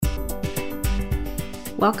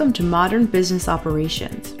Welcome to Modern Business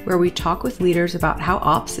Operations, where we talk with leaders about how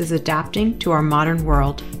ops is adapting to our modern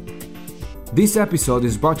world. This episode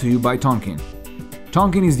is brought to you by Tonkean.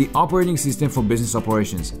 Tonkean is the operating system for business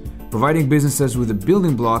operations, providing businesses with the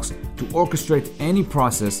building blocks to orchestrate any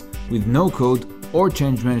process with no code or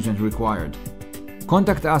change management required.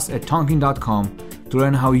 Contact us at tonkean.com to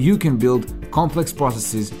learn how you can build complex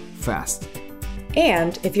processes fast.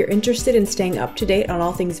 And if you're interested in staying up to date on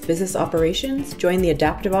all things business operations, join the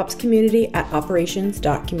Adaptive Ops community at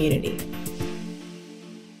operations.community.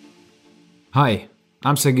 Hi,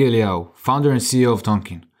 I'm Sergey Eliyahu, founder and CEO of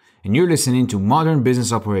Tonkean, and you're listening to Modern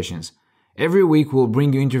Business Operations. Every week we'll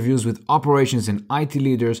bring you interviews with operations and IT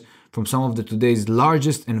leaders from some of today's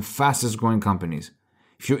largest and fastest growing companies.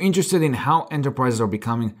 If you're interested in how enterprises are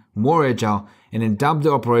becoming more agile and adapt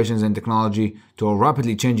their operations and technology to a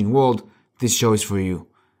rapidly changing world, this show is for you.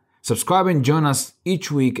 Subscribe and join us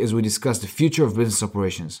each week as we discuss the future of business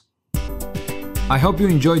operations. I hope you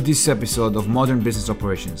enjoyed this episode of Modern Business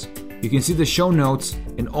Operations. You can see the show notes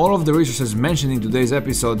and all of the resources mentioned in today's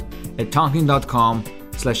episode at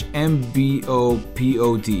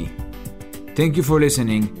tonkean.com/mbopod. Thank you for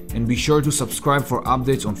listening and be sure to subscribe for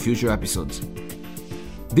updates on future episodes.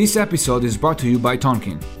 This episode is brought to you by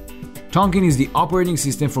Tonkean. Tonkean is the operating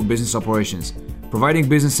system for business operations, providing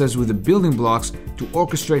businesses with the building blocks to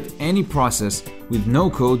orchestrate any process with no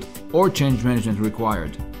code or change management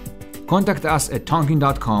required. Contact us at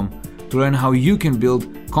tonkean.com to learn how you can build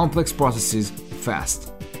complex processes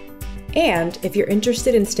fast. And if you're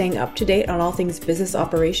interested in staying up to date on all things business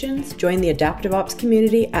operations, join the Adaptive Ops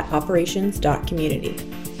community at operations.community.